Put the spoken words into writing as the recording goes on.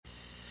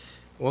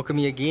Welcome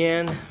you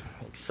again.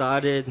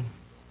 Excited.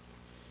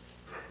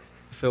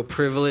 Feel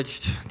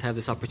privileged to have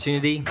this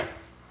opportunity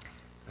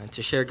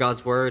to share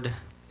God's word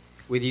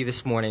with you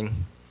this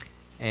morning.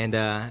 And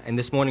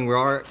this morning we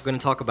are going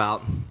to talk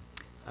about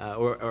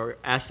or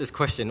ask this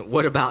question: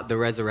 what about the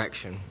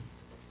resurrection?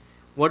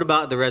 What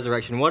about the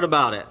resurrection? What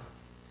about it?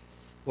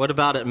 What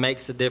about it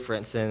makes a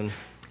difference? And I'm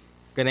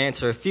going to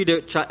answer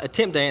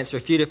attempt to answer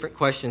a few different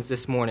questions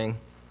this morning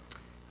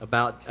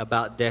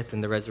about death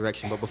and the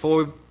resurrection. But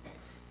before we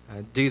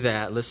do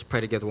that, let's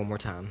pray together one more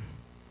time.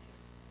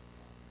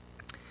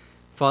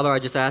 Father, I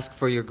just ask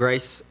for your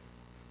grace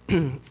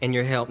and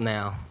your help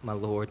now, my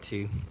Lord,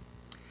 to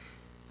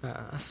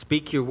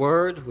speak your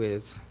word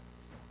with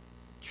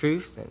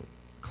truth and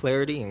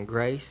clarity and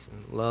grace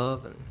and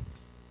love. And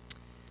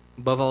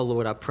above all,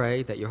 Lord, I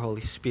pray that your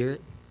Holy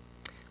Spirit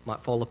might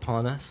fall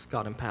upon us,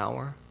 God, in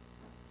power,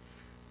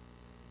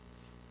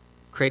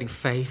 creating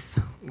faith,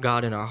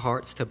 God, in our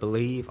hearts to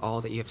believe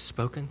all that you have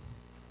spoken,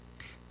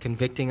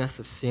 convicting us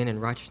of sin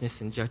and righteousness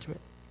and judgment,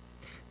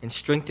 and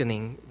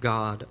strengthening,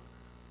 God,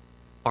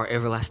 our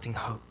everlasting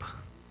hope,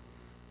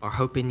 our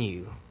hope in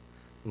you,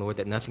 Lord,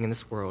 that nothing in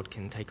this world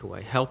can take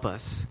away. Help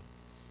us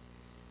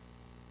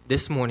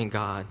this morning,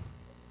 God,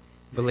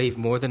 believe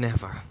more than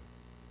ever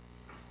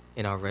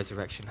in our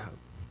resurrection hope.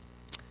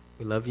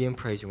 We love you and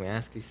praise you. We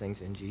ask these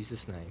things in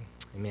Jesus' name.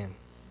 Amen.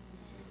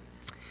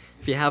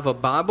 If you have a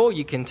Bible,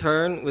 you can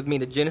turn with me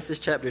to Genesis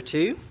chapter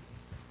 2.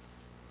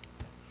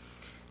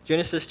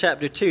 Genesis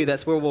chapter 2,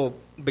 that's where we'll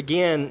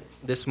begin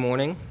this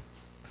morning.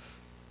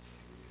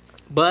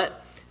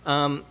 But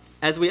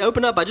as we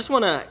open up, I just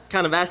want to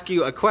kind of ask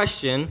you a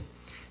question.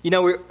 You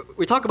know,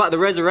 we talk about the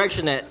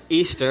resurrection at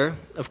Easter,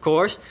 of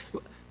course,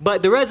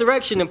 but the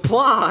resurrection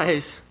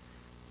implies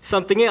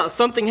something else.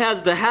 Something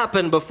has to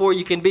happen before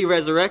you can be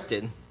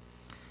resurrected,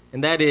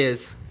 and that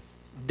is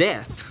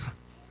death.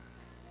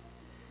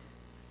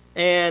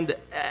 And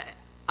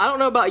I don't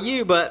know about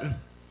you, but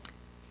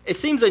it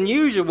seems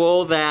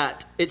unusual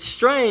that it's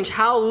strange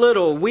how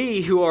little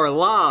we who are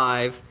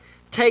alive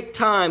take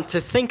time to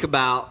think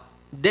about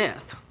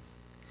death.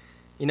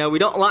 You know, we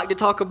don't like to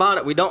talk about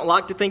it. We don't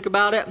like to think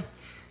about it.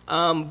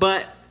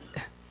 But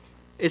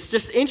it's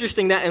just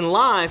interesting that in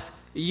life,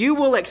 you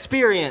will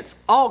experience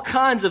all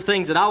kinds of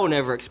things that I will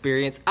never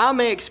experience. I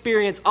may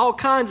experience all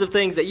kinds of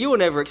things that you will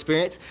never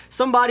experience.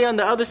 Somebody on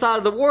the other side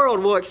of the world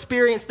will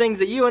experience things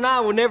that you and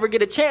I will never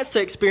get a chance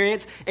to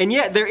experience. And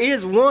yet there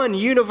is one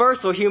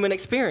universal human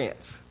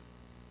experience.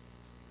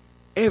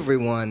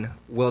 Everyone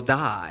will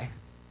die.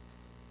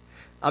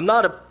 I'm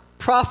not a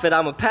prophet,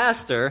 I'm a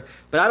pastor,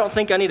 but I don't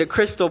think I need a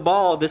crystal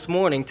ball this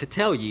morning to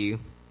tell you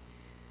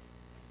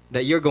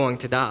that you're going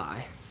to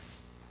die.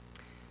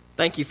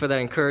 Thank you for that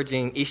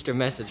encouraging Easter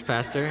message,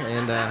 Pastor.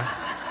 And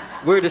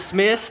we're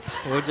dismissed.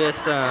 We'll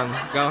just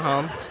go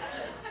home.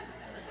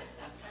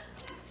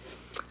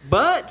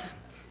 But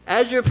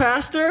as your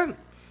pastor,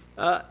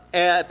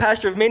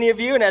 pastor of many of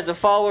you, and as a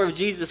follower of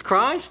Jesus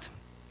Christ,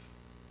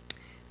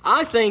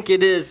 I think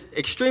it is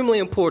extremely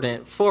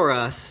important for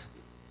us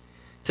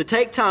to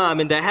take time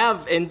and to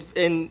have,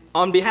 and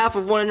on behalf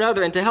of one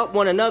another, and to help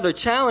one another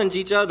challenge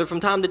each other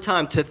from time to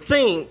time to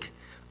think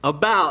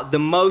about the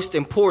most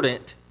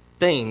important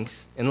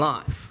things in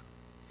life.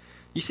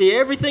 You see,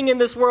 everything in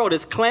this world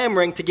is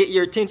clamoring to get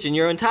your attention.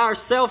 Your entire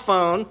cell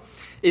phone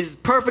is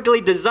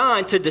perfectly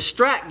designed to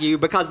distract you,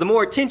 because the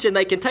more attention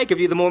they can take of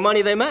you, the more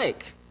money they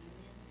make.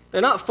 They're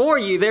not for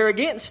you, they're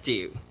against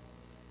you.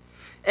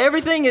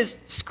 Everything is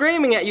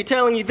screaming at you,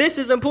 telling you this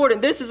is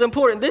important, this is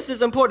important, this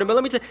is important. But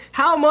let me tell you,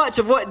 how much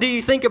of what do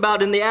you think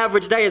about in the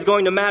average day is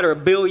going to matter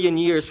 1 billion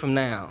years from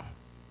now?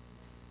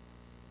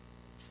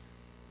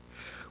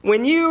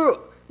 When you,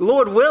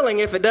 Lord willing,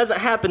 if it doesn't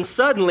happen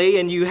suddenly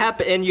and you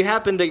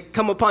happen to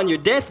come upon your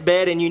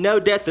deathbed and you know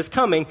death is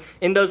coming,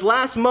 in those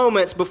last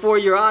moments before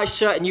your eyes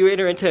shut and you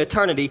enter into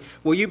eternity,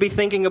 will you be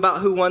thinking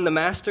about who won the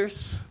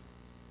Masters?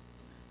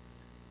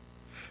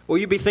 Will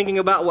you be thinking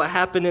about what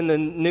happened in the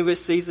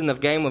newest season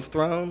of Game of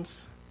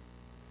Thrones?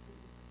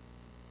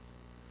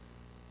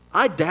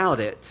 I doubt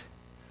it.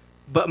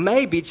 But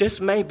maybe,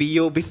 just maybe,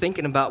 you'll be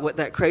thinking about what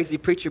that crazy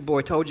preacher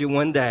boy told you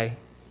one day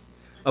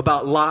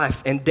about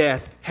life and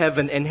death,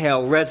 heaven and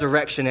hell,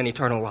 resurrection and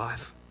eternal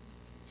life.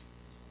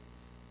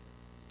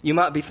 You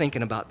might be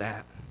thinking about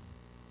that.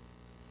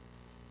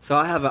 So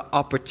I have an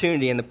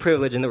opportunity and the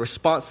privilege and the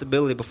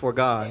responsibility before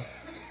God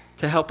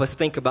to help us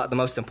think about the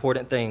most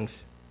important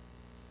things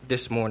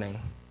this morning.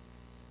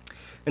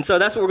 And so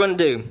that's what we're going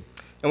to do.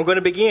 And we're going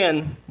to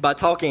begin by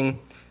talking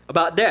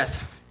about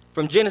death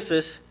from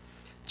Genesis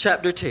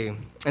chapter 2.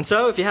 And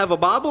so if you have a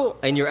Bible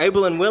and you're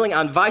able and willing,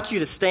 I invite you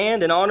to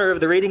stand in honor of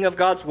the reading of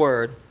God's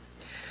Word.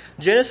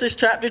 Genesis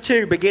chapter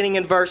 2, beginning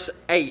in verse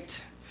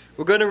 8.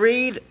 We're going to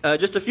read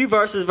just a few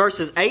verses,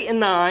 verses 8 and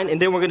 9, and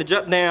then we're going to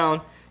jump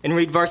down and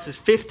read verses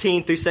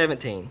 15 through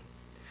 17.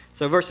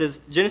 So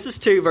Genesis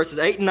 2, verses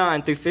 8 and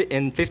 9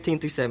 and 15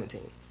 through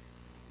 17.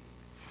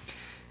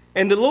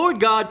 And the Lord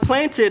God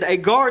planted a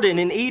garden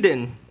in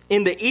Eden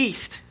in the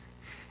east,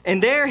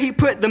 and there he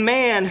put the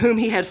man whom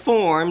he had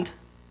formed.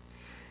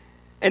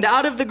 And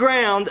out of the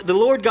ground the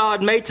Lord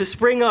God made to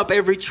spring up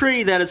every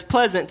tree that is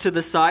pleasant to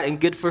the sight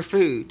and good for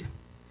food.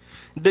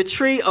 The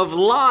tree of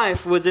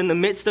life was in the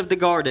midst of the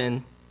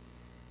garden,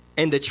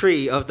 and the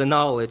tree of the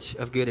knowledge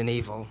of good and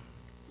evil.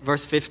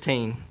 Verse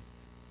 15.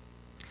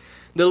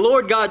 The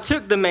Lord God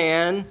took the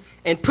man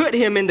and put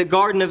him in the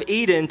Garden of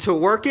Eden to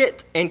work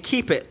it and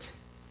keep it.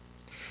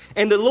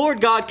 And the Lord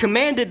God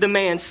commanded the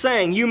man,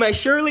 saying, You may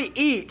surely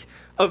eat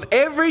of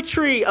every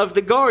tree of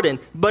the garden,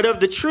 but of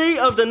the tree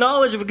of the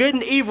knowledge of good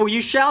and evil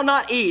you shall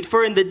not eat,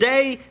 for in the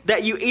day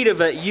that you eat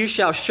of it you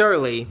shall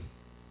surely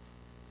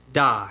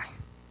die.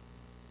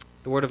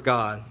 The word of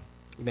God.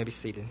 You may be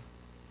seated.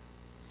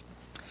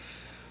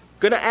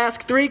 Going to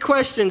ask 3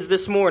 questions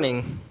this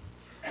morning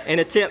and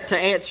attempt to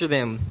answer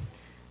them.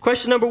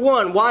 Question number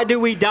 1, why do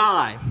we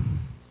die?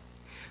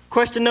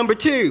 Question number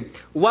 2,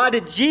 why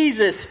did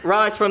Jesus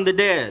rise from the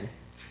dead?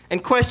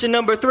 And question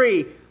number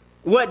 3,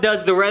 what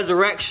does the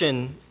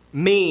resurrection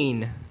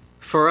mean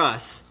for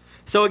us?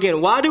 So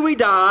again, why do we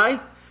die?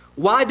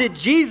 Why did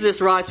Jesus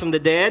rise from the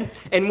dead?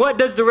 And what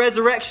does the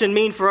resurrection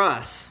mean for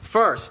us?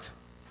 First,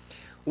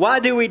 why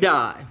do we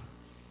die?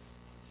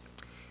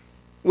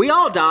 We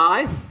all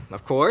die,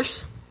 of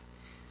course.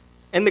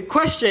 And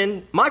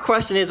my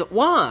question is,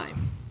 why?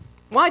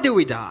 Why do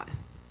we die?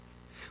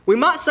 We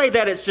might say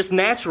that it's just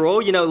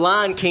natural,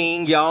 Lion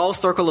King, y'all,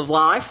 circle of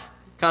life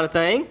kind of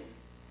thing.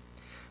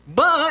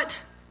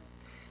 But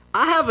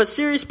I have a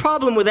serious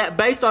problem with that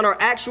based on our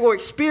actual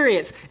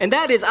experience. And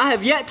that is, I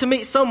have yet to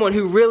meet someone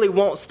who really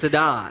wants to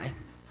die.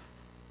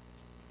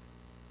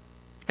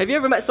 Have you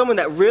ever met someone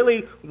that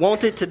really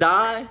wanted to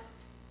die?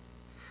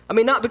 I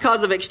mean, not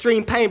because of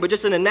extreme pain, but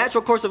just in a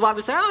natural course of life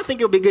to say, I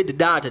think it'll be good to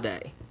die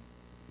today.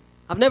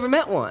 I've never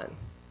met one.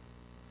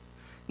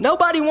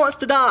 Nobody wants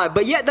to die,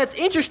 but yet that's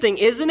interesting,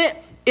 isn't it?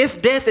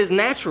 If death is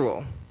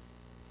natural.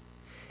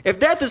 If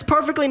death is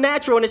perfectly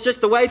natural and it's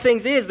just the way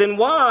things is, then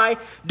why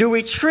do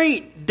we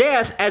treat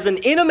death as an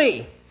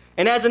enemy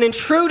and as an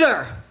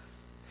intruder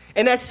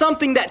and as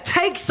something that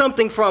takes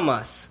something from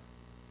us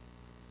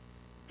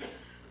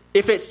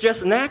if it's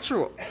just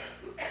natural?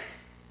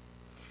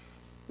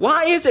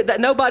 Why is it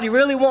that nobody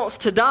really wants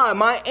to die?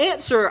 My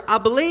answer, I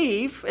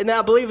believe, and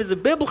I believe is a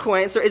biblical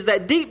answer, is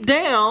that deep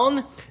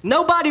down,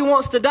 nobody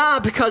wants to die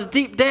because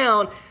deep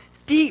down,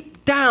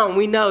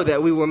 we know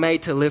that we were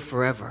made to live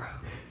forever.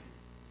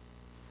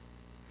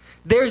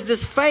 There's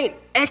this faint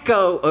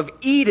echo of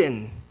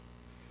Eden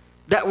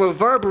that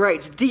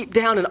reverberates deep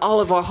down in all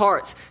of our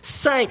hearts,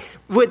 saying,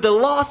 with the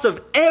loss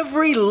of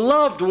every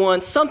loved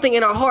one, something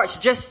in our hearts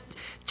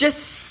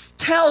just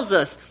tells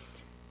us,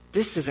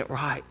 this isn't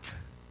right.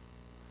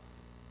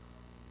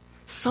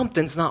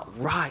 Something's not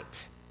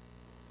right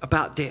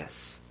about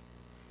this.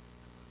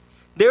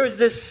 There is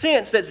this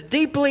sense that's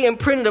deeply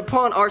imprinted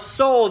upon our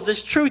souls,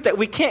 this truth that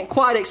we can't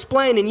quite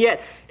explain, and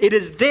yet it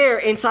is there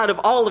inside of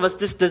all of us,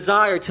 this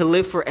desire to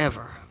live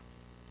forever.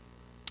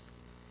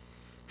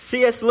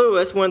 C.S.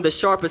 Lewis, one of the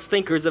sharpest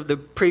thinkers of the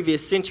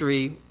previous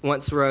century,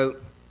 once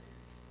wrote,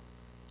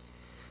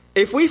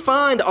 If we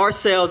find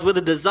ourselves with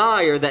a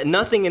desire that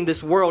nothing in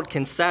this world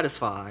can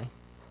satisfy,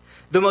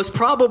 the most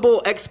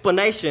probable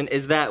explanation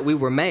is that we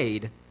were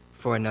made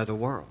for another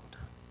world.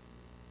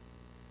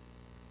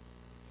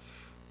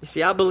 You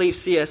see, I believe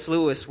C.S.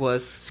 Lewis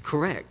was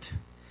correct.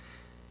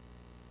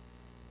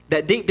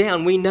 That deep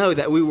down we know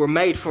that we were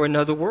made for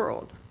another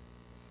world.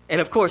 And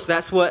of course,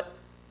 that's what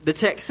the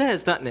text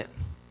says, doesn't it?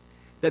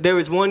 That there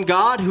is one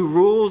God who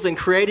rules and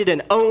created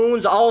and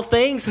owns all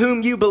things,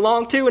 whom you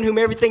belong to and whom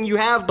everything you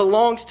have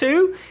belongs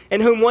to,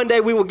 and whom one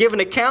day we will give an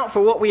account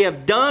for what we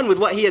have done with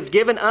what he has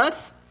given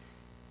us.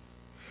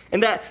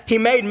 And that he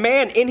made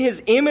man in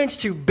his image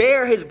to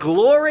bear his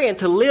glory and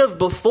to live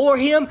before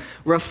him,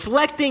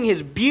 reflecting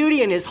his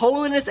beauty and his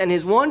holiness and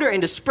his wonder,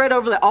 and to spread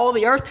over all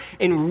the earth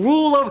and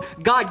rule over.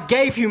 God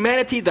gave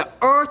humanity the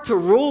earth to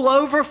rule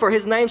over for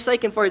his name's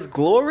sake and for his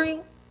glory.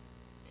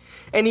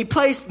 And he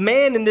placed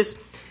man in this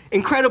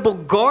incredible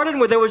garden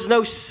where there was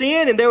no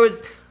sin, and there was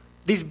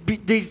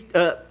these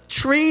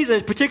trees,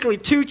 and particularly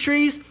 2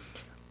 trees,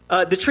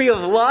 the tree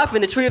of life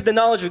and the tree of the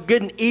knowledge of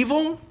good and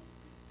evil.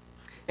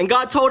 And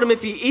God told him,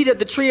 if you eat of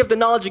the tree of the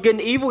knowledge of good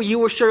and evil, you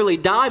will surely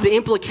die. The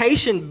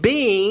implication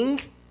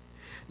being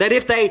that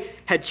if they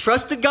had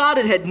trusted God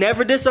and had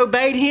never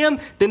disobeyed him,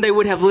 then they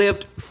would have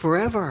lived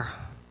forever.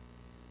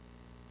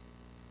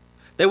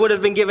 They would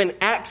have been given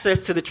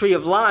access to the tree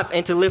of life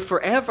and to live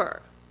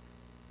forever.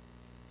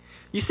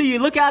 You see, you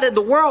look out at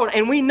the world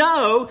and we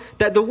know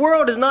that the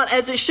world is not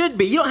as it should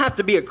be. You don't have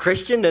to be a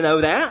Christian to know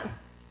that.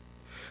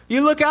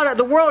 You look out at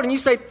the world and you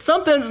say,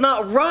 something's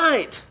not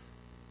right.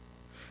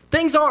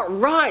 Things aren't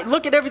right.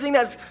 Look at everything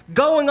that's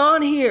going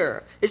on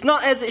here. It's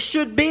not as it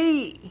should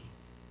be.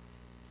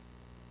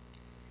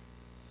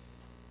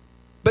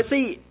 But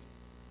see,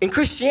 in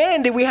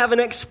Christianity, we have an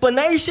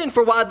explanation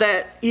for why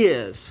that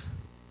is.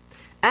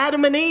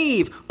 Adam and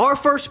Eve, our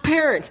first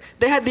parents,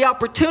 they had the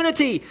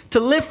opportunity to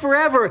live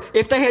forever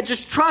if they had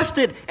just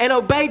trusted and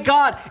obeyed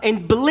God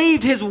and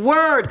believed his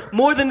word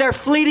more than their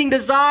fleeting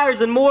desires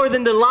and more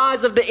than the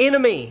lies of the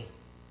enemy.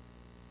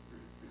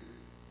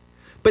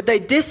 But they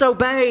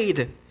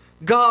disobeyed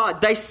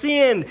God. They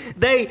sinned.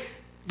 They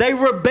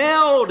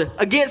rebelled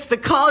against the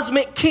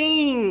cosmic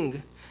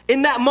king.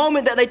 In that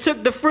moment that they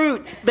took the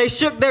fruit, they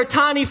shook their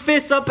tiny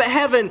fists up at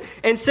heaven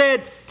and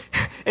said,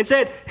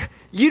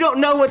 you don't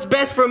know what's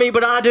best for me,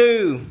 but I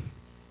do.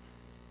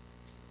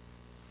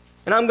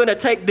 And I'm going to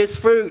take this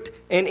fruit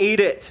and eat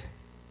it.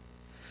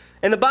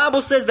 And the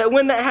Bible says that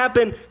when that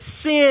happened,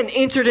 sin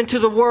entered into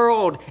the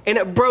world and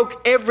it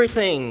broke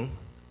everything.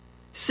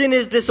 Sin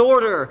is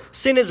disorder.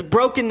 Sin is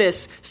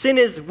brokenness. Sin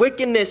is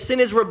wickedness.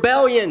 Sin is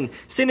rebellion.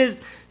 Sin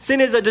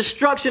is a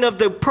destruction of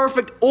the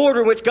perfect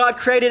order in which God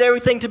created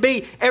everything to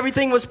be.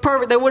 Everything was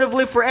perfect. They would have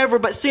lived forever,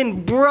 but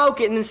sin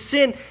broke it.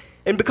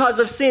 And because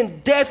of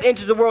sin, death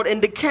entered the world, and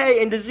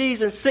decay and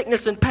disease and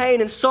sickness and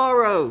pain and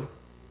sorrow.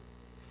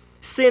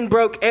 Sin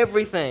broke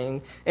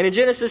everything. And in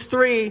Genesis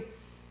 3,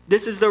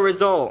 this is the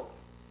result.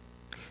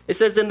 It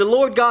says, "Then the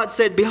Lord God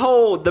said,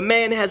 Behold, the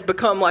man has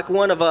become like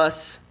one of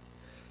us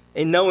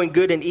in knowing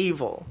good and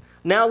evil.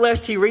 Now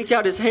lest he reach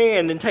out his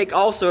hand and take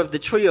also of the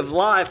tree of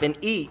life and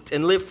eat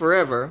and live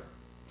forever.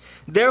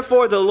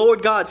 Therefore the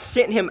Lord God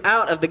sent him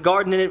out of the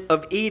Garden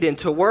of Eden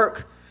to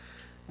work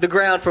the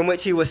ground from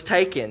which he was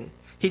taken.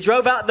 He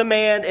drove out the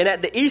man, and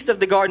at the east of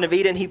the Garden of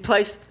Eden he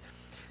placed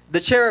the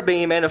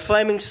cherubim and a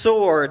flaming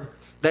sword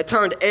that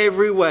turned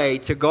every way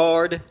to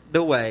guard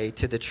the way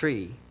to the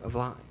tree of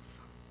life."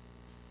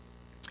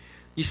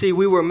 You see,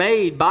 we were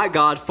made by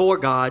God for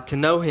God to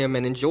know him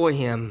and enjoy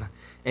him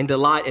and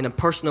delight in a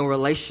personal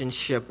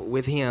relationship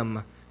with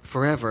him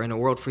forever in a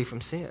world free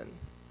from sin.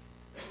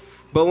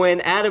 But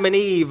when Adam and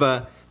Eve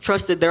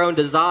trusted their own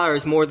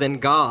desires more than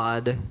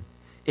God,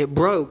 it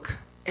broke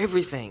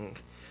everything.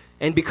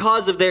 And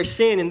because of their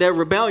sin and their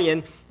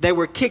rebellion, they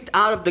were kicked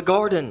out of the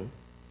garden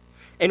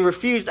and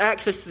refused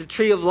access to the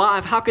tree of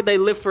life. How could they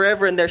live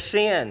forever in their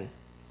sin?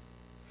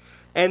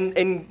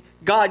 And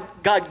God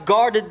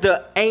guarded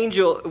the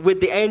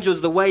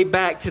angels the way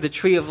back to the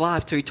tree of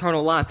life, to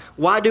eternal life.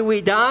 Why do we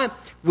die?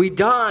 We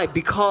die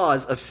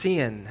because of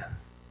sin.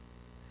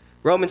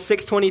 Romans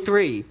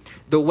 6:23,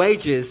 the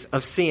wages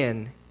of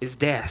sin is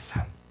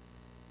death.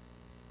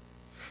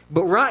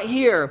 But right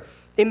here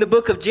in the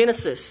book of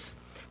Genesis,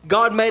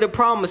 God made a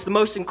promise, the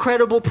most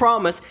incredible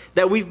promise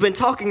that we've been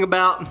talking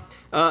about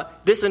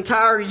this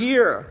entire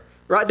year.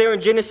 Right there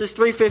in Genesis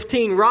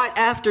 3:15, right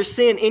after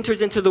sin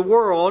enters into the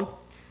world,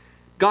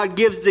 God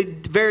gives the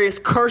various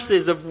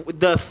curses of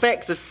the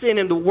effects of sin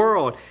in the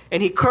world.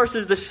 And he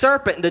curses the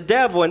serpent, the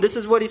devil. And this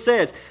is what he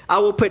says: "I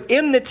will put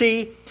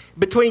enmity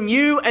between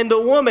you and the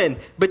woman,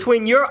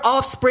 between your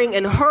offspring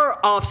and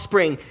her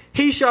offspring.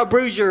 He shall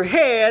bruise your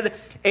head,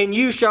 and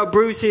you shall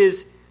bruise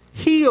his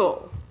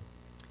heel."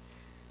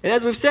 And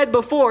as we've said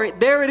before,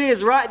 there it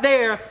is right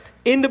there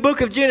in the book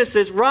of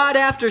Genesis, right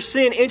after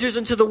sin enters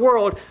into the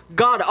world.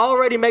 God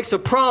already makes a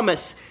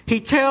promise. He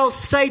tells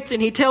Satan,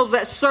 he tells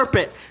that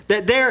serpent,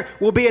 that there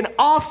will be an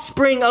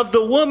offspring of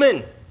the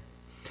woman,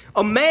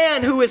 a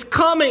man who is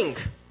coming,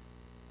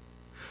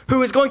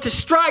 who is going to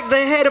strike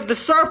the head of the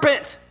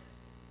serpent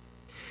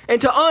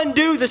and to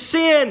undo the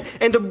sin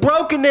and the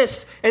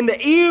brokenness and the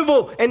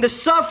evil and the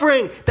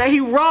suffering that he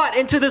wrought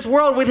into this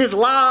world with his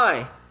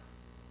lie.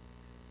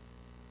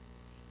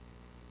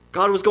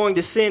 God was going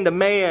to send a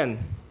man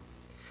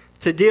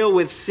to deal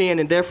with sin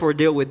and therefore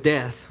deal with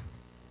death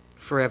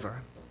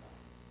forever.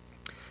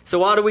 So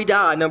why do we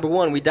die? Number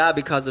one, we die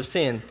because of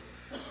sin.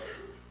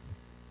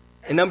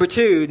 And number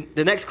two,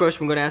 the next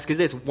question we're going to ask is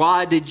this: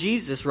 why did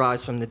Jesus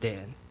rise from the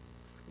dead?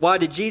 Why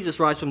did Jesus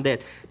rise from the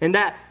dead? And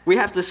that we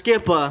have to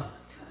skip a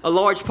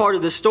large part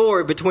of the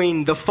story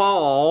between the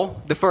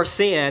fall, the first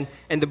sin,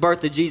 and the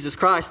birth of Jesus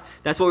Christ.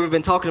 That's what we've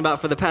been talking about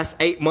for the past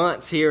 8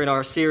 months here in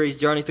our series,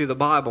 Journey Through the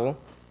Bible.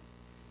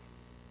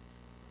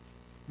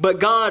 But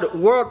God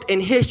worked in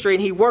history,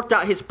 and he worked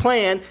out his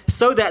plan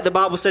so that, the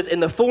Bible says, in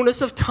the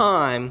fullness of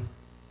time,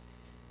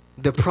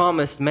 the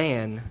promised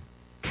man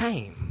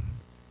came.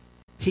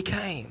 He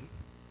came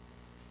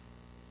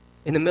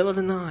in the middle of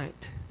the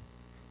night,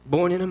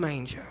 born in a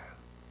manger,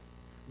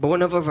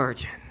 born of a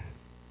virgin.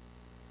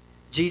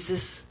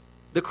 Jesus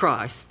the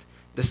Christ,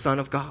 the Son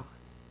of God.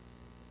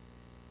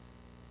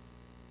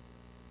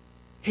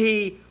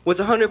 He was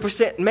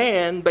 100%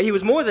 man, but he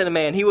was more than a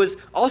man. He was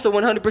also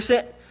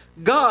 100%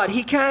 God.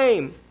 He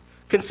came,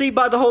 conceived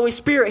by the Holy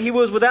Spirit. He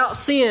was without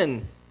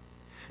sin.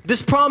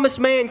 This promised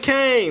man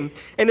came,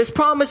 and this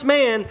promised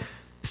man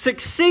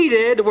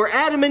succeeded where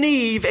Adam and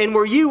Eve and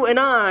where you and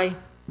I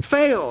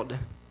failed.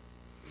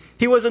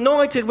 He was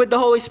anointed with the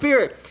Holy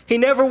Spirit. He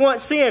never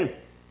once sinned.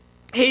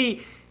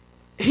 He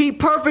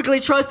perfectly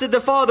trusted the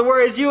Father,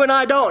 whereas you and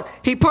I don't.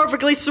 He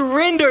perfectly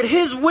surrendered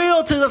his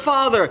will to the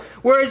Father,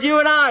 whereas you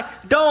and I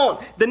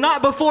don't. The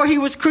night before he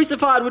was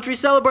crucified, which we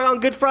celebrate on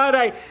Good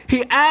Friday,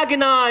 he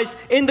agonized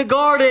in the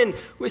garden,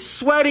 with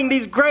sweating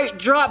these great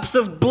drops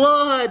of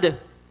blood,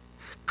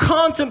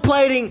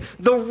 contemplating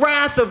the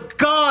wrath of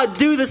God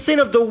due to the sin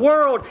of the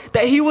world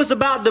that he was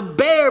about to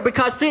bear,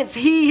 because since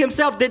he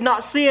himself did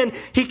not sin,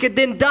 he could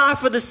then die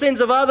for the sins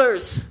of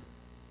others.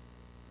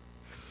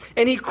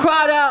 And he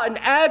cried out in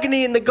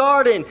agony in the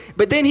garden.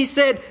 But then he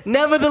said,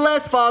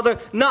 "Nevertheless, Father,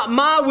 not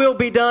my will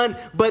be done,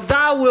 but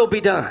thy will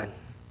be done."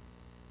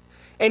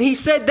 And he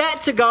said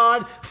that to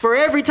God for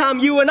every time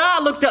you and I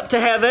looked up to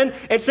heaven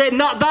and said,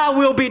 "Not thy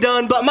will be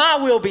done, but my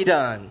will be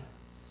done."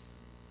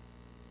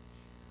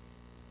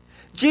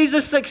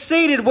 Jesus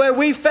succeeded where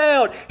we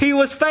failed. He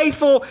was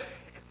faithful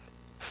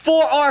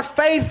for our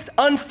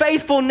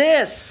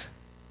unfaithfulness.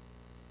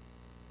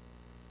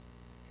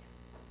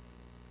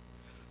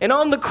 And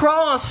on the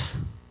cross,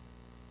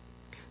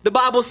 the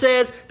Bible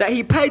says that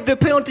he paid the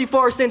penalty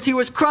for our sins. He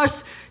was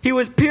crushed. He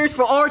was pierced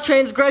for our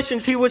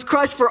transgressions. He was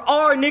crushed for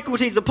our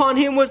iniquities. Upon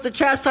him was the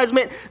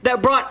chastisement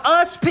that brought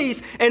us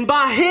peace. And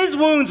by his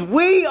wounds,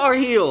 we are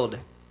healed.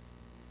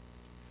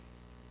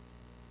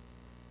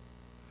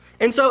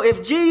 And so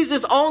if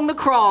Jesus on the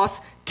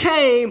cross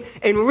came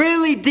and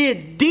really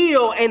did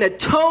deal and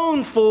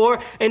atone for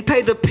and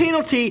pay the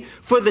penalty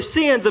for the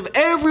sins of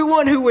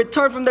everyone who would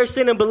turn from their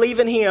sin and believe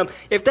in him,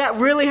 if that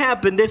really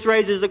happened, this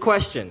raises a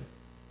question.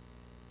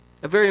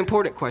 A very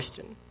important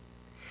question.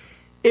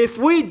 If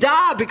we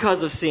die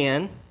because of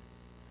sin,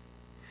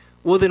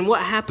 well, then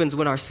what happens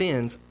when our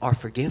sins are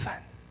forgiven?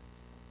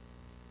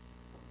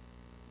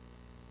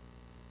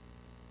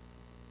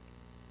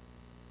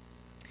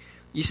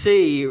 You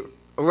see,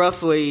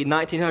 roughly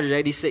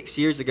 1986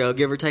 years ago,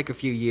 give or take a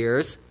few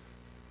years,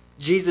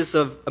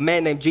 a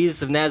man named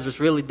Jesus of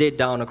Nazareth really did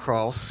die on a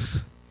cross.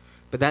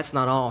 But that's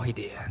not all he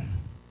did.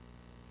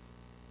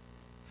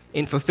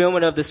 In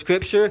fulfillment of the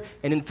scripture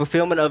and in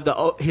fulfillment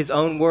of his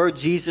own word,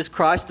 Jesus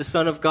Christ, the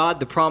Son of God,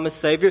 the promised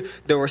Savior,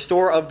 the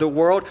restorer of the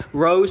world,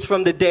 rose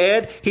from the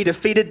dead. He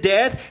defeated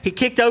death. He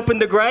kicked open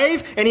the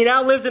grave, and he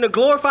now lives in a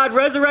glorified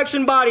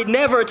resurrection body,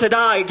 never to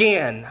die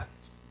again.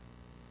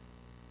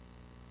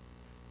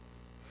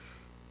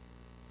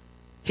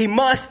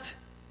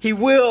 He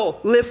will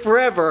live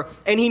forever.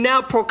 And he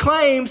now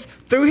proclaims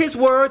through his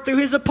word, through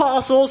his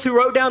apostles who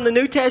wrote down the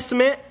New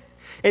Testament,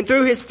 and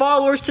through his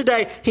followers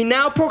today, he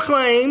now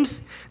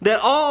proclaims that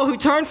all who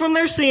turn from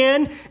their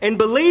sin and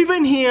believe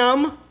in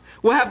him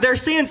will have their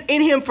sins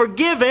in him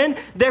forgiven.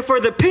 Therefore,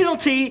 the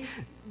penalty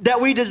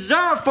that we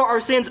deserve for our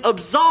sins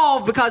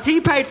absolved because he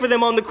paid for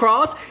them on the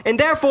cross. And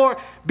therefore,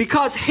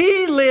 because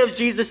he lives,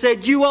 Jesus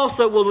said, you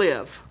also will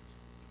live.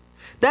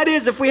 That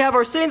is, if we have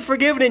our sins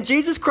forgiven in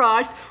Jesus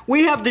Christ,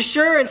 we have the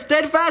sure and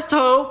steadfast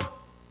hope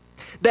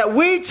that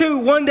we too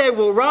one day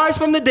will rise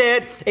from the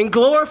dead in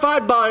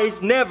glorified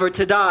bodies, never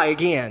to die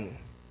again.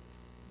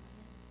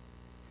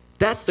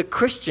 That's the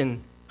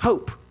Christian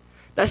hope.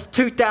 That's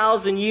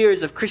 2,000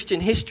 years of Christian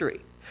history.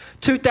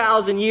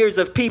 2,000 years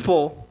of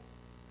people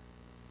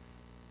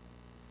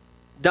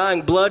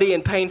dying bloody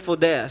and painful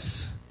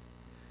deaths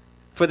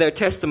for their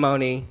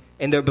testimony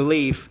and their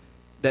belief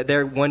that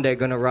they're one day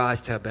going to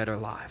rise to a better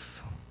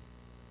life.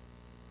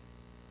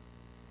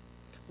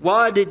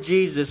 Why did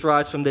Jesus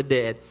rise from the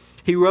dead?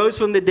 He rose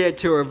from the dead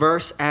to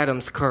reverse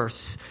Adam's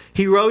curse.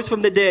 He rose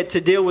from the dead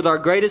to deal with our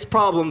greatest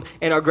problem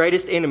and our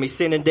greatest enemy,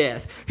 sin and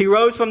death. He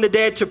rose from the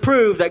dead to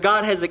prove that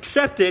God has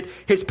accepted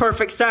his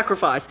perfect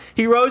sacrifice.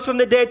 He rose from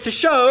the dead to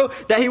show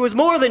that he was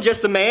more than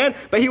just a man,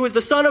 but he was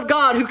the Son of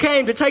God who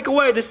came to take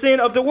away the sin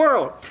of the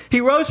world.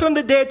 He rose from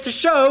the dead to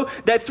show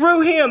that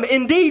through him,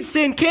 indeed,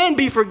 sin can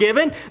be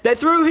forgiven, that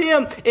through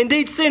him,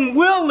 indeed, sin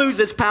will lose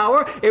its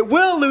power, it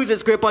will lose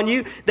its grip on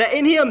you, that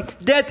in him,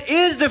 death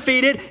is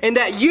defeated, and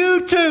that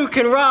you too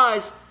can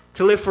rise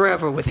to live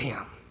forever with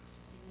him.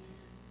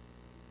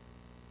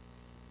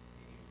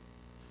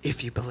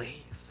 If you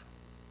believe.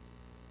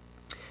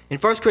 In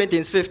 1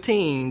 Corinthians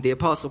 15, the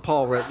Apostle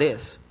Paul wrote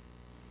this.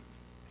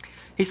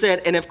 He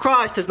said, "And if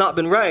Christ has not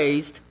been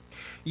raised,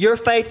 your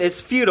faith is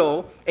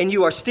futile and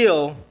you are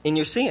still in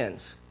your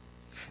sins.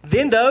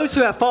 Then those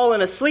who have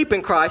fallen asleep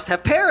in Christ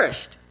have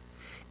perished.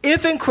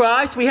 If in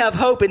Christ we have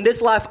hope in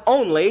this life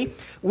only,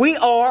 we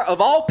are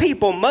of all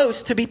people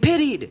most to be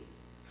pitied.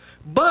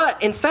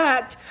 But in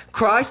fact,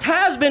 Christ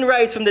has been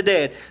raised from the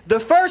dead,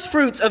 the first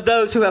fruits of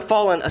those who have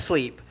fallen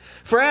asleep.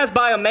 For as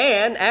by a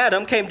man,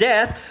 Adam, came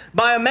death,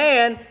 by a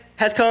man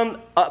has come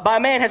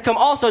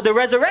also the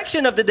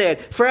resurrection of the dead.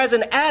 For as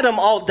in Adam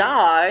all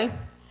die,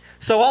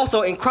 so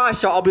also in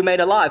Christ shall all be made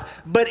alive.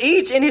 But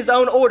each in his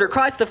own order,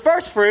 Christ the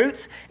first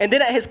fruits, and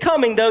then at his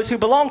coming those who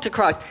belong to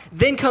Christ.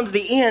 Then comes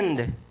the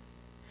end,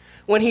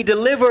 when he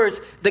delivers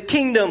the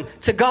kingdom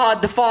to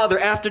God the Father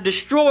after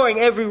destroying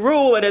every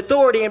rule and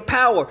authority and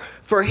power.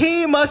 For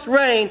he must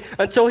reign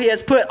until he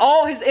has put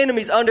all his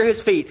enemies under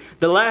his feet.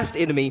 The last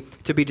enemy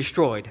to be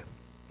destroyed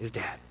is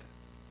death."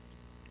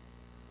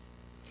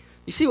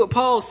 You see what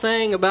Paul's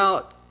saying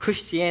about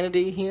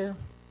Christianity here?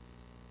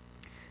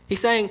 He's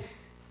saying,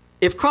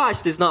 if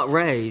Christ is not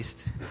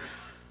raised,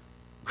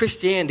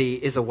 Christianity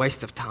is a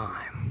waste of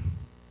time.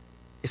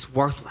 It's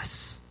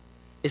worthless.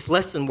 It's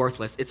less than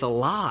worthless. It's a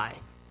lie.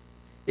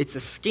 It's a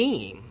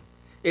scheme.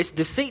 It's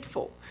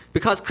deceitful.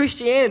 Because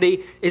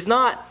Christianity is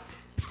not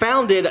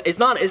founded, it's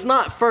not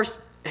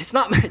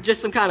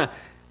just some kind of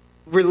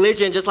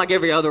religion just like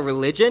every other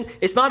religion.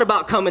 It's not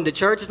about coming to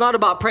church. It's not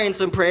about praying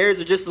some prayers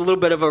or just a little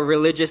bit of a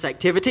religious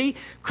activity.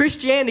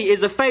 Christianity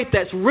is a faith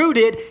that's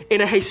rooted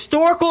in a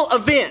historical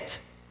event.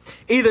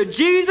 Either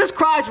Jesus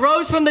Christ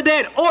rose from the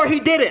dead or he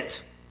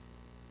didn't.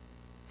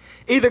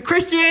 Either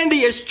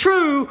Christianity is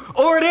true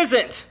or it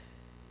isn't.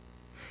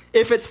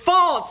 If it's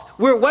false,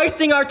 we're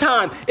wasting our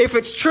time. If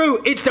it's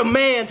true, it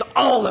demands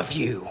all of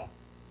you.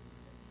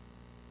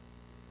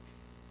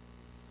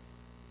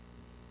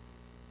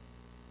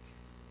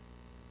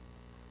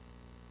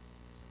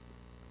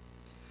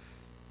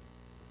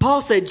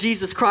 Paul said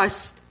Jesus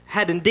Christ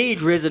had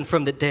indeed risen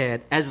from the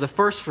dead as the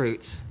first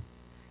fruits,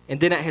 and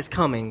then at his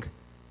coming,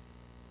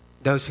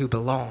 those who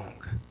belong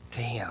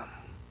to him.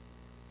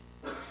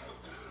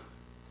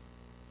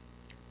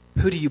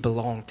 Who do you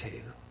belong to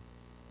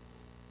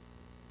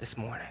this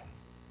morning?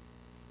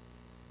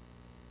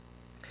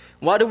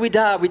 Why do we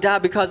die? We die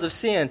because of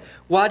sin.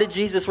 Why did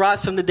Jesus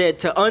rise from the dead?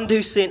 To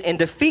undo sin and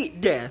defeat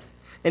death.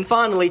 And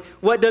finally,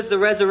 what does the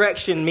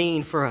resurrection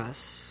mean for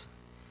us?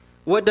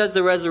 What does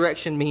the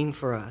resurrection mean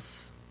for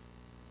us?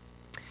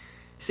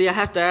 See, I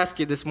have to ask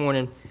you this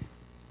morning,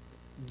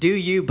 do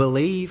you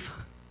believe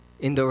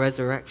in the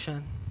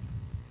resurrection?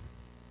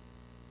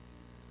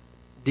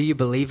 Do you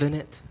believe in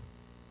it?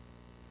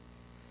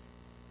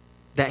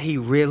 That he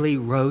really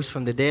rose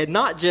from the dead?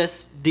 Not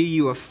just do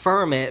you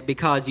affirm it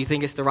because you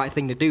think it's the right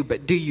thing to do,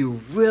 but do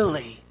you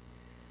really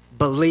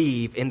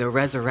believe in the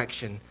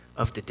resurrection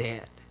of the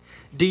dead?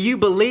 Do you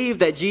believe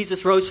that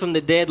Jesus rose from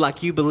the dead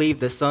like you believe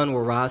the sun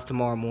will rise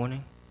tomorrow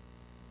morning?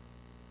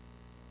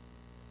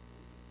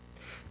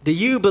 Do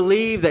you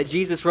believe that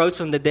Jesus rose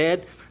from the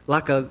dead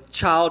like a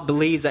child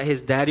believes that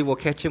his daddy will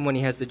catch him when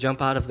he has to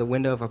jump out of the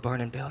window of a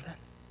burning building?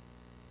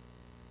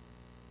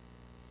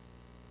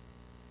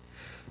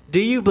 Do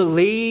you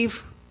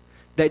believe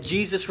that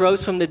Jesus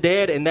rose from the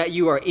dead and that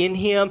you are in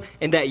him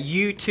and that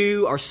you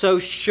too are so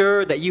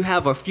sure that you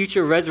have a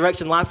future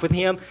resurrection life with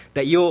him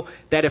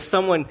that if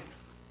someone,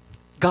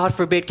 God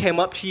forbid, came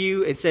up to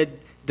you and said,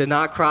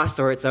 deny Christ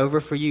or it's over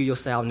for you, you'll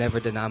say, I'll never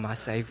deny my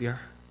Savior?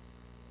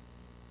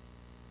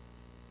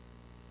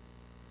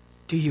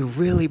 Do you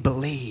really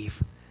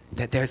believe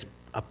that there's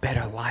a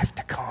better life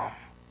to come?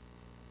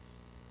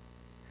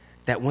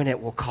 That when it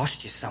will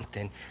cost you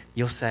something,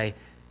 you'll say,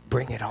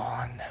 bring it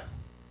on.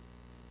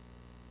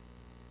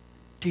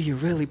 Do you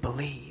really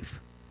believe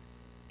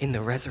in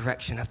the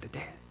resurrection of the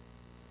dead?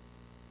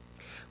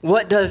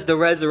 What does the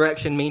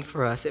resurrection mean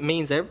for us? It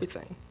means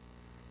everything.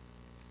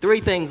 3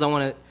 things I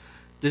want to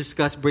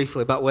discuss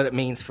briefly about what it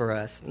means for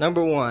us.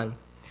 Number 1,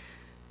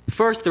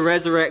 first, the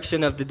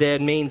resurrection of the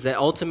dead means that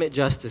ultimate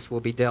justice will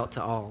be dealt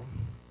to all.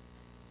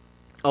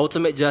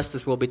 Ultimate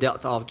justice will be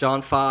dealt to all.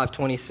 John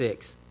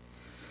 5:26.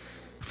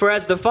 For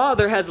as the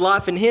Father has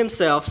life in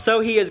himself,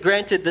 so he has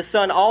granted the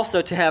Son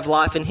also to have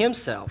life in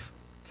himself.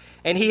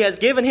 And he has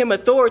given him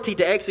authority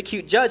to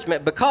execute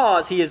judgment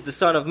because he is the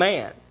Son of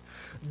Man.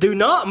 Do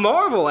not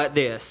marvel at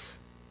this,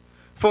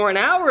 for an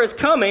hour is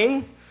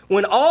coming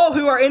when all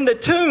who are in the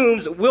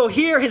tombs will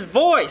hear his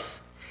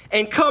voice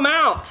and come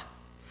out.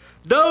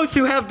 Those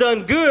who have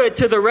done good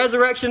to the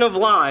resurrection of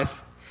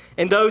life,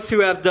 and those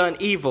who have done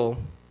evil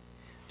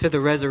to the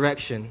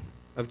resurrection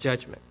of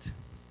judgment.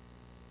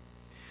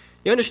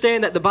 You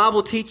understand that the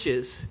Bible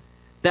teaches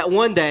that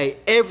one day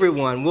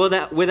everyone,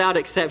 without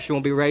exception,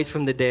 will be raised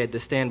from the dead to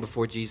stand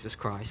before Jesus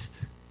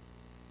Christ.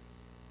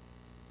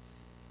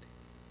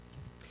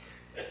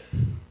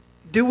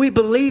 Do we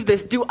believe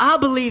this? Do I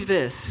believe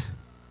this?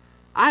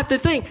 I have to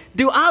think,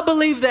 do I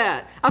believe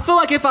that? I feel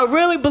like if I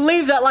really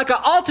believe that, like I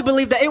ought to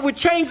believe that, it would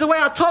change the way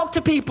I talk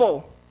to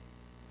people.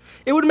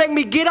 It would make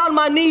me get on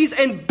my knees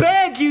and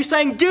beg you,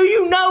 saying, do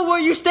you know where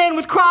you stand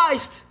with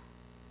Christ?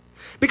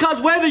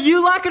 Because whether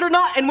you like it or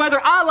not, and whether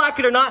I like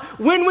it or not,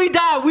 when we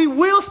die, we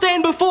will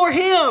stand before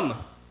him.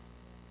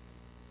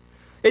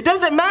 It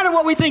doesn't matter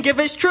what we think. If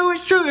it's true,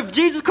 it's true. If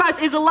Jesus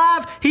Christ is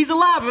alive, he's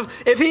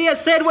alive. If he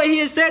has said what he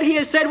has said, he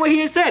has said what he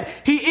has said.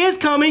 He is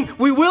coming.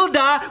 We will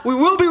die. We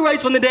will be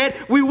raised from the dead.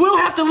 We will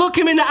have to look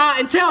him in the eye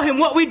and tell him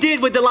what we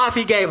did with the life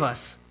he gave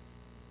us.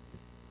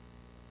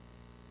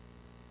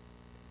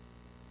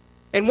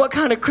 And what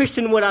kind of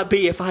Christian would I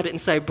be if I didn't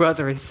say,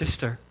 brother and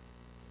sister,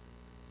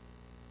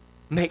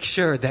 make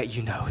sure that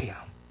you know him.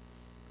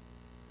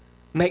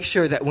 Make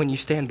sure that when you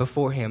stand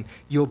before him,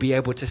 you'll be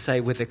able to say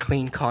with a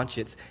clean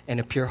conscience and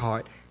a pure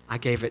heart, I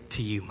gave it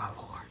to you, my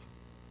Lord.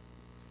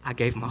 I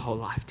gave my whole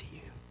life to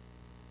you.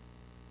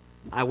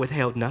 I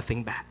withheld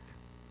nothing back.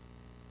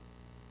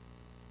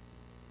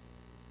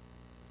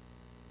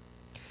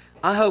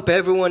 I hope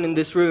everyone in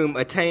this room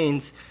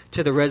attains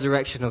to the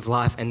resurrection of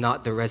life and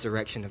not the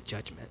resurrection of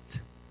judgment.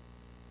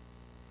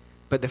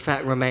 But the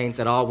fact remains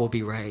that all will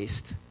be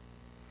raised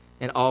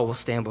and all will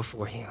stand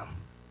before him.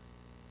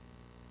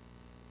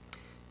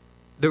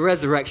 The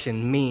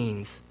resurrection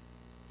means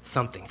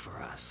something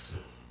for us.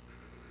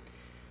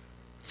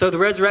 So the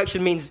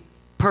resurrection means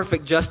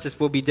perfect justice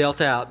will be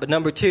dealt out. But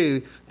number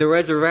 2, the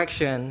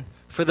resurrection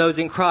for those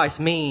in Christ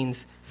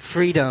means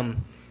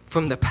freedom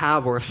from the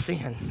power of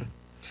sin.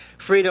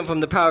 Freedom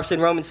from the power of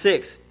sin. Romans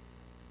 6,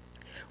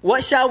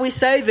 What shall we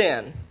say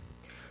then?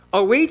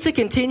 Are we to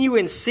continue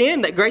in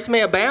sin that grace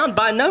may abound?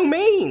 By no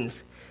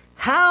means.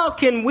 How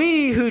can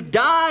we who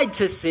died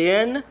to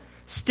sin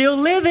still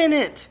live in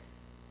it?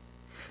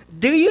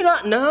 Do you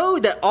not know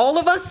that all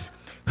of us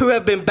who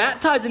have been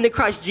baptized into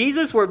Christ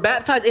Jesus were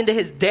baptized into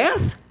his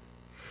death?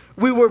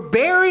 We were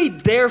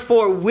buried,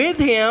 therefore, with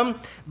him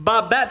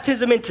by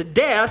baptism into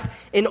death,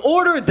 in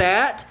order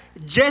that,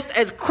 just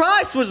as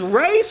Christ was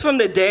raised from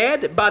the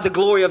dead by the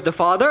glory of the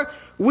Father,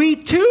 we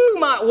too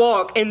might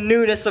walk in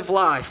newness of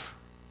life.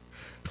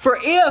 For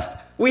if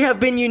we have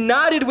been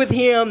united with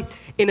him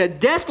in a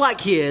death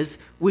like his,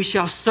 we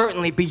shall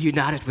certainly be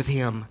united with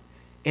him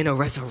in a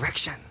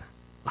resurrection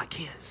like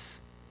his.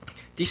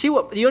 Do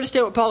you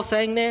understand what Paul's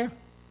saying there?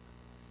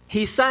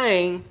 He's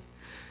saying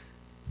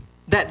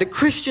that the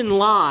Christian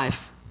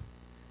life,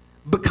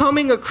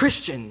 becoming a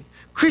Christian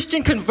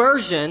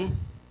conversion,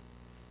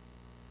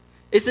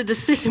 is a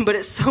decision, but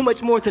it's so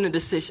much more than a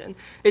decision.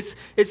 It's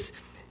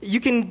you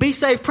can be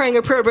saved praying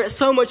a prayer, but it's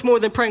so much more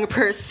than praying a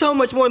prayer. It's so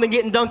much more than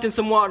getting dunked in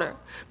some water.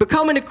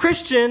 Becoming a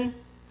Christian,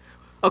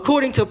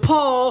 according to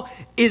Paul,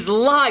 is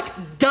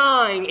like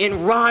dying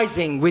and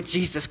rising with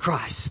Jesus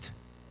Christ.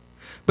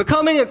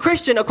 Becoming a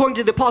Christian, according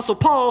to the Apostle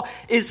Paul,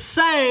 is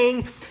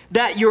saying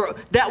that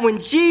when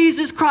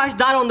Jesus Christ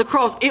died on the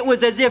cross, it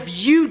was as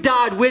if you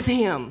died with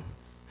him.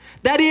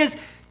 That is,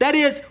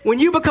 when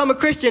you become a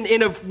Christian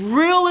in a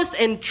realest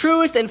and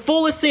truest and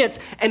fullest sense,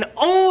 an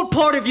old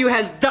part of you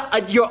has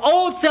died, your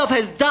old self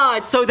has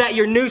died so that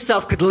your new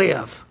self could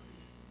live.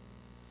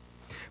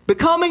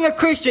 Becoming a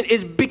Christian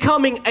is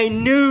becoming a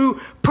new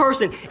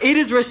person. It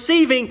is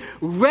receiving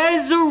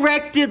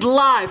resurrected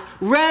life,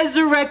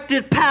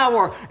 resurrected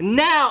power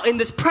now in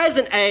this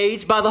present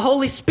age by the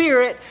Holy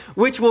Spirit,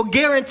 which will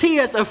guarantee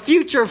us a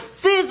future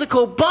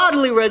physical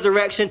bodily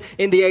resurrection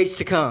in the age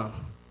to come.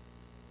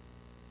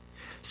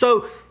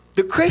 So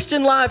the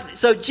Christian life,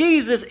 so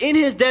Jesus in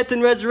his death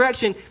and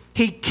resurrection,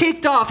 he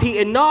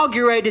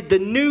inaugurated the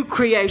new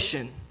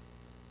creation.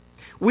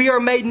 We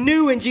are made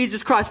new in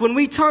Jesus Christ. When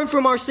we turn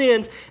from our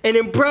sins and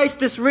embrace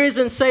this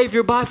risen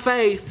Savior by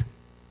faith,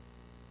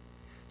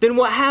 then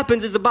what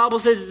happens is the Bible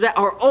says is that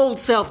our old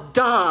self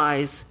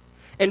dies,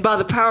 and by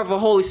the power of the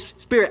Holy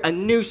Spirit, a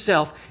new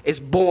self is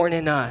born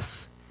in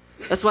us.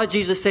 That's why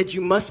Jesus said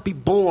you must be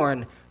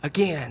born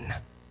again.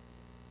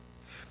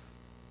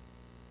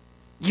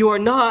 You are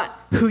not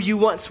who you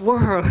once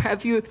were.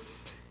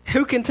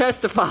 Who can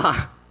testify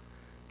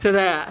to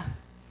that?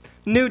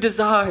 New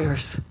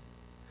desires,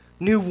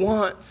 new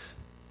wants,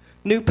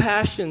 new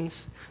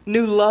passions,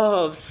 new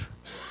loves.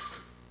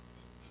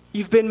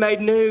 You've been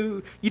made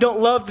new. You don't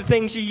love the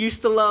things you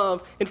used to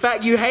love. In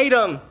fact, you hate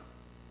them.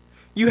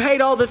 You hate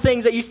all the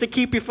things that used to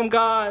keep you from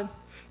God,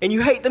 and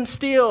you hate them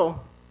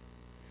still.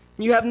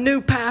 You have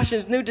new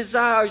passions, new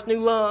desires, new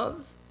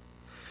loves.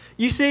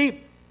 You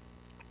see,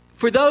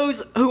 for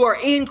those who are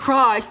in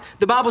Christ,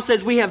 the Bible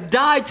says we have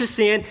died to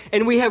sin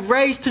and we have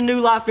raised to new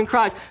life in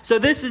Christ. So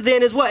this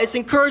is what? It's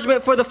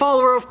encouragement for the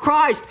follower of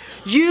Christ.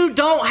 You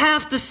don't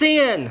have to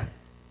sin.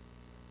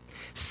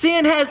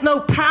 Sin has no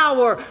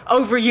power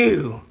over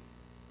you.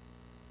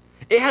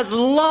 It has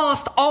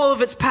lost all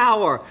of its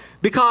power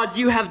because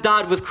you have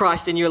died with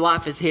Christ and your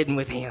life is hidden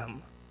with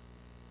him.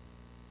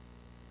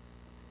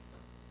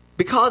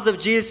 Because of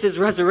Jesus'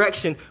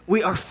 resurrection,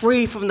 we are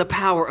free from the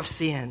power of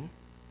sin.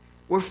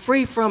 We're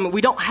free from it. We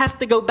don't have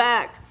to go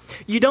back.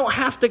 You don't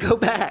have to go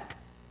back.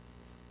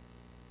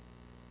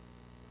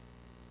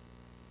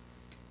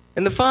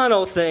 And the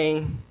final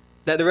thing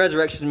that the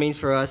resurrection means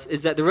for us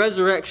is that the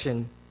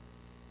resurrection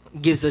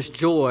gives us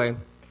joy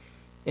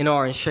in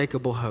our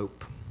unshakable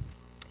hope.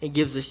 It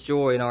gives us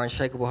joy in our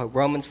unshakable hope.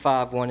 Romans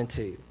 5, 1 and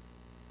 2.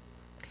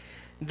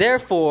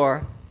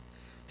 Therefore,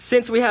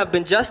 since we have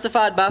been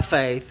justified by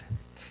faith,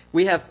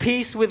 we have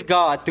peace with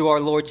God through our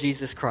Lord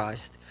Jesus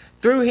Christ.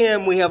 Through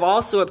him we have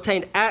also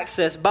obtained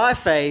access by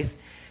faith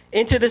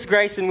into this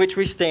grace in which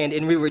we stand,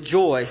 and we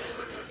rejoice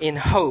in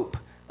hope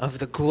of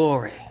the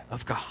glory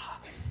of God.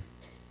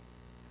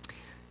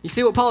 You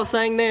see what Paul is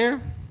saying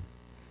there?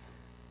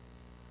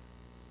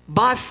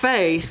 By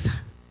faith,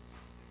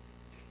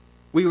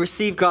 we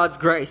receive God's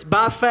grace.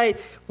 By faith,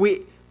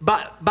 we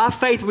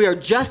are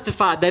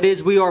justified. That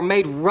is, we are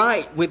made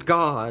right with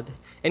God,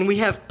 and we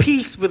have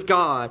peace with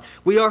God.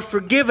 We are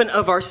forgiven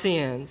of our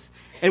sins.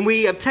 And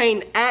we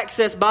obtain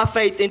access by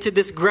faith into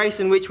this grace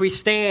in which we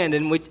stand,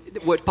 and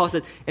what Paul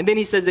says. And then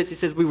he says this, he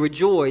says, we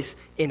rejoice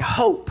in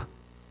hope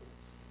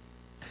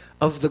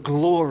of the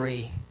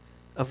glory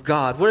of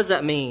God. What does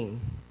that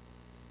mean?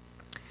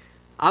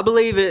 I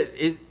believe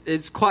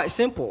it's quite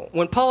simple.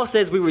 When Paul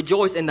says we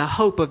rejoice in the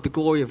hope of the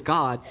glory of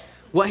God,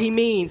 what he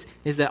means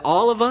is that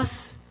all of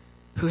us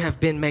who have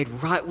been made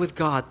right with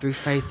God through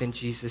faith in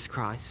Jesus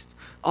Christ,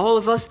 all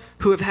of us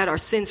who have had our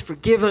sins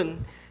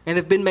forgiven and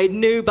have been made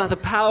new by the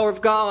power of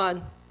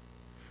God,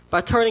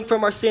 by turning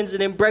from our sins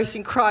and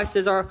embracing Christ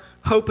as our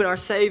hope and our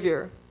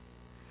Savior.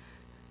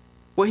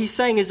 What he's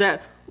saying is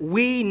that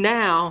we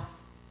now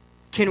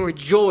can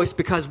rejoice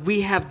because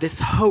we have this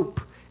hope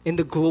in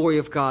the glory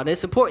of God. And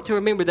it's important to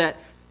remember that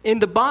in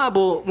the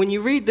Bible, when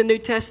you read the New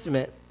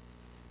Testament,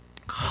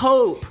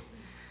 hope,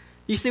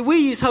 you see, we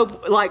use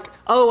hope like,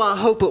 oh, I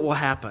hope it will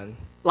happen.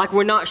 Like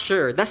we're not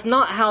sure. That's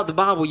not how the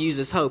Bible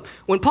uses hope.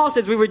 When Paul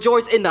says we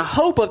rejoice in the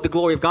hope of the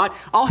glory of God,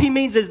 all he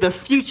means is the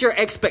future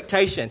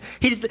expectation.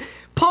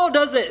 Paul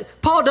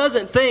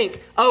doesn't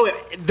think, oh,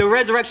 the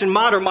resurrection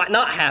might or might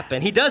not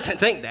happen. He doesn't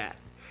think that.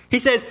 He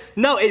says,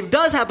 no, it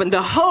does happen.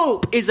 The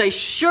hope is a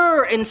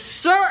sure and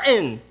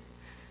certain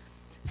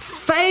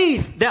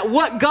faith that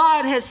what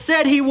God has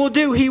said he will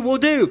do, he will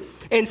do.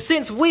 And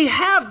since we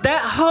have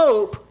that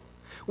hope,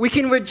 we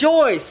can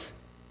rejoice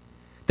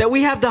that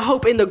we have the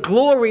hope in the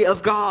glory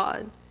of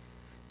God.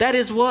 That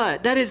is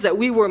what? That is that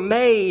we were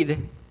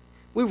made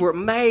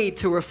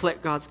to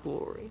reflect God's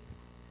glory.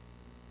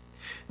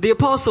 The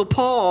Apostle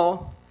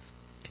Paul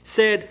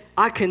said,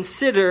 I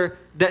consider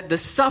that the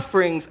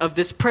sufferings of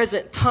this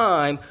present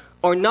time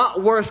are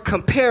not worth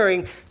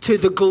comparing to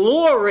the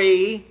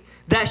glory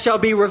that shall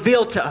be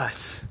revealed to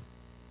us.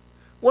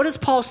 What is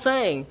Paul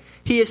saying?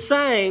 He is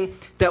saying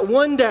that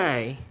one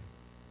day,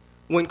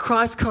 when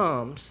Christ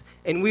comes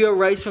and we are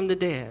raised from the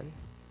dead,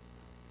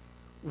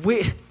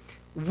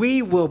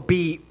 we will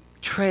be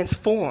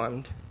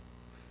transformed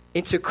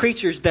into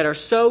creatures that are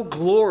so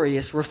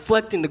glorious,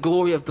 reflecting the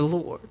glory of the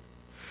Lord.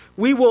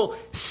 We will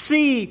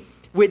see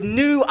with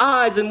new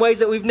eyes in ways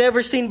that we've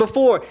never seen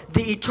before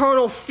the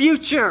eternal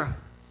future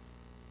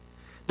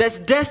that's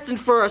destined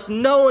for us,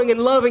 knowing and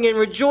loving and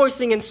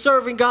rejoicing and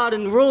serving God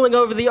and ruling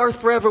over the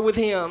earth forever with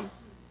Him.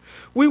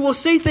 We will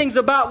see things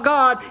about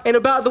God and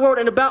about the world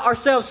and about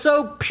ourselves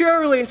so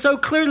purely and so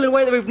clearly in a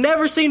way that we've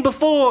never seen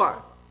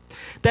before,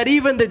 that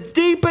even the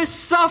deepest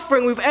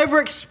suffering we've ever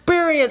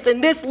experienced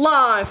in this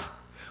life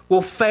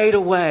will fade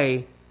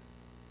away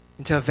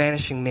into a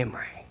vanishing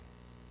memory.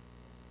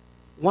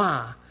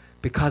 Why?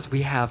 Because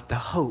we have the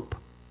hope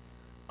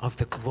of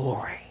the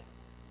glory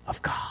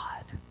of God.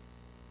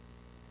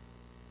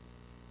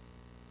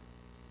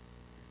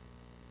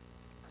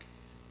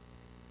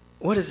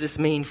 What does this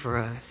mean for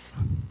us?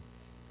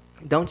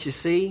 Don't you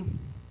see?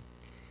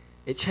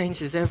 It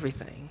changes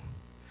everything.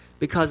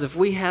 Because if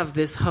we have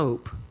this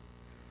hope,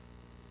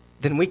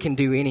 then we can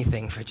do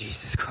anything for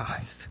Jesus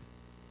Christ.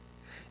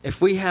 If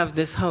we have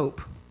this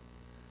hope,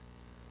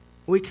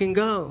 we can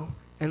go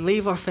and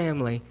leave our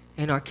family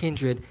and our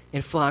kindred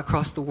and fly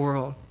across the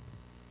world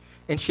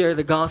and share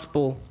the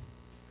gospel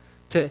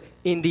to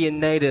Indian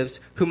natives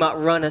who might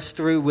run us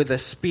through with a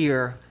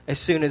spear as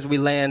soon as we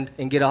land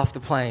and get off the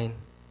plane.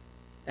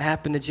 It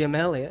happened to Jim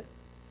Elliot.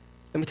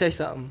 Let me tell you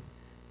something.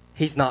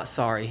 He's not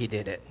sorry he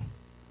did it.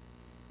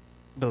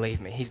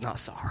 Believe me, he's not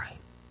sorry.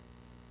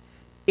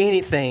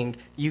 Anything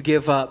you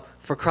give up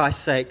for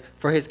Christ's sake,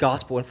 for His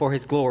gospel, and for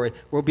His glory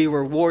will be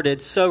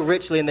rewarded so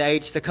richly in the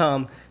age to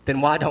come,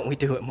 then why don't we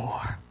do it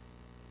more?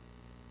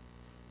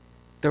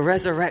 The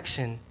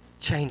resurrection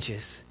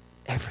changes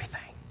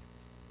everything.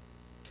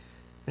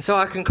 And so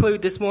I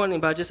conclude this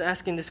morning by just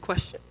asking this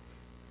question.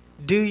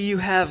 Do you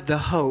have the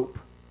hope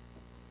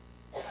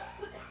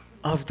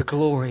of the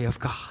glory of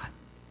God?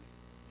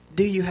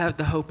 Do you have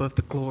the hope of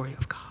the glory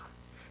of God?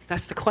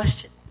 That's the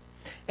question.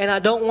 And I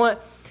don't want,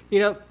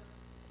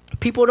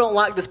 people don't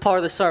like this part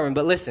of the sermon,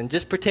 but listen,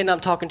 just pretend I'm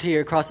talking to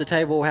you across the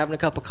table, we're having a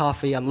cup of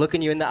coffee, I'm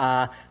looking you in the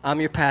eye, I'm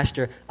your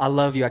pastor, I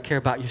love you, I care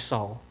about your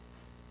soul.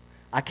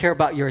 I care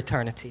about your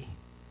eternity.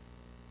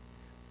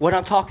 What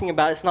I'm talking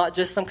about, it's not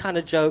just some kind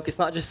of joke, it's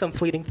not just some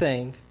fleeting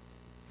thing.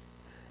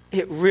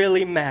 It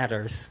really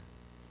matters.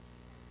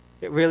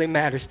 It really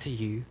matters to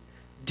you.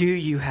 Do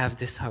you have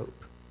this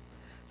hope?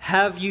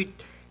 Have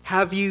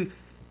you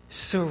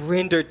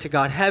surrendered to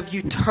God? Have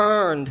you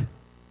turned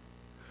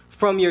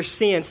from your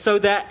sin so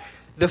that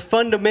the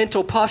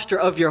fundamental posture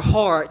of your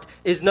heart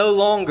is no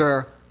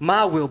longer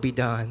my will be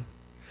done,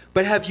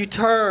 but have you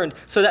turned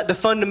so that the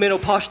fundamental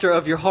posture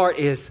of your heart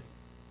is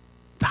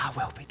thy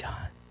will be done?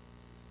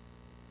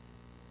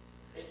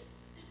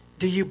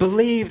 Do you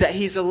believe that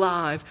He's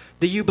alive?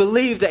 Do you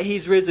believe that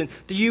He's risen?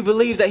 Do you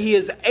believe that He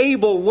is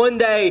able one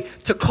day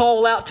to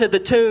call out to the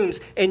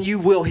tombs and you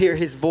will hear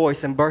His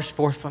voice and burst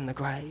forth from the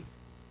grave?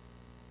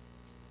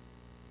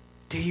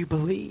 Do you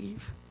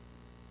believe?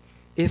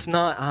 If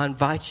not, I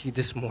invite you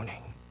this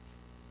morning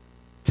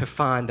to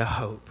find the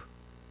hope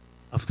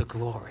of the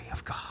glory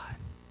of God.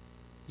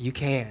 You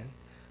can,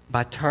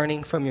 by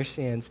turning from your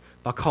sins,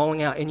 by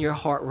calling out in your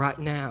heart right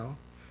now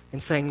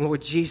and saying,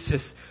 Lord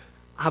Jesus,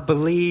 I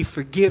believe,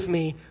 forgive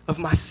me of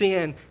my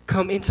sin.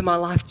 Come into my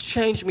life,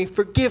 change me,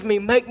 forgive me,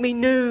 make me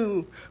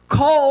new.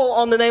 Call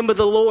on the name of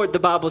the Lord, the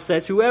Bible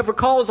says. Whoever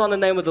calls on the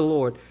name of the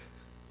Lord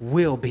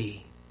will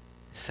be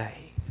saved.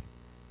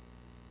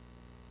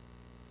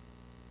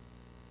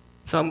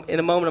 So in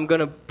a moment, I'm going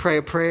to pray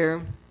a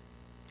prayer,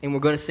 and we're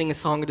going to sing a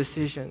song of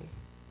decision.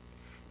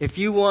 If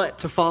you want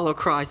to follow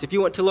Christ, if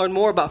you want to learn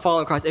more about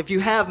following Christ, if you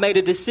have made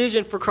a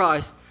decision for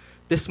Christ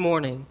this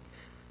morning,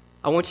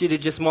 I want you to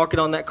just mark it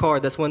on that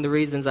card. That's one of the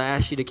reasons I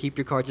asked you to keep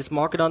your card. Just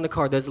mark it on the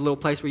card. There's a little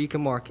place where you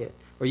can mark it,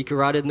 or you can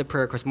write it in the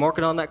prayer request. Mark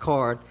it on that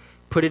card.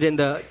 Put it in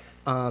the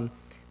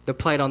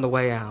plate on the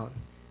way out.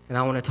 And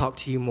I want to talk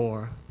to you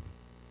more.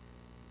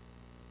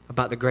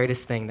 about the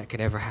greatest thing that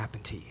could ever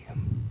happen to you.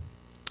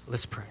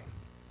 Let's pray.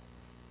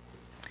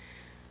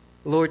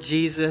 Lord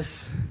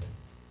Jesus,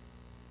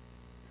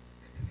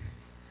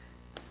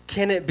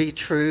 can it be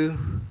true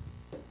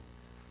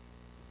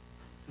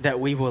that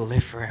we will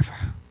live forever?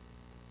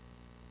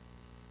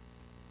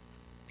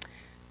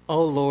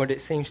 Oh Lord, it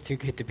seems too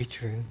good to be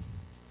true.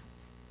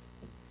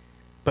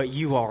 But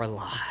you are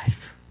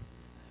alive.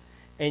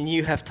 And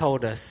you have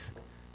told us